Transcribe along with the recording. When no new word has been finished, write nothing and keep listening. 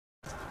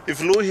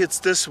If Louis hits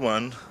this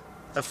one,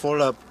 I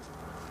fall up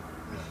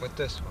With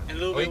this one. And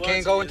Louis Oh, he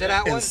can't go into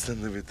that one?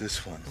 instantly with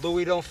this one.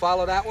 Louis don't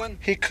follow that one?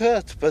 He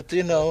could, but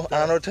you know,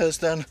 Arnold has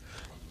done.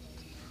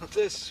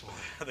 This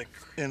one.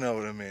 You know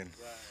what I mean?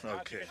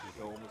 Okay.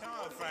 Come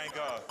on,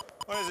 Franco.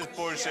 What is this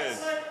bullshit?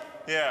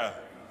 Yeah.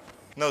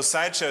 No,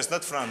 side chest,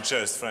 not front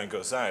chest,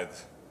 Franco, side.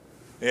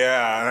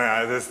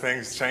 Yeah, these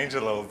things change a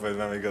little bit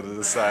when we go to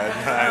the side.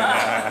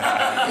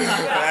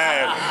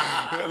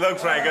 Hey, look,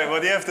 Franco,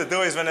 what you have to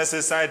do is when I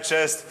say side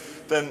chest,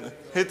 then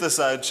hit the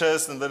side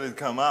chest and then it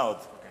come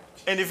out.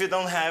 And if you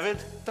don't have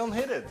it, don't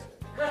hit it.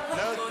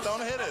 No,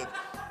 don't hit it.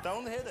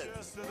 Don't hit it.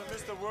 Just to the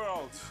Mr.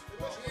 World.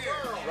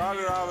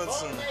 Robbie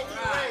Robertson.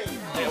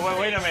 Hey,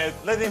 wait a minute.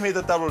 Let him hit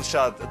a double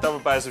shot, a double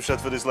bicep shot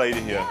for this lady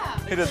here.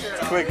 Hit it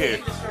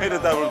quickly. Hit a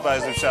double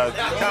bicep shot.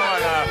 Come on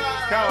now.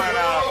 Come on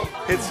now.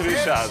 Hit 3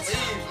 shots.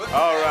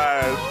 All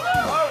right.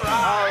 All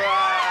right.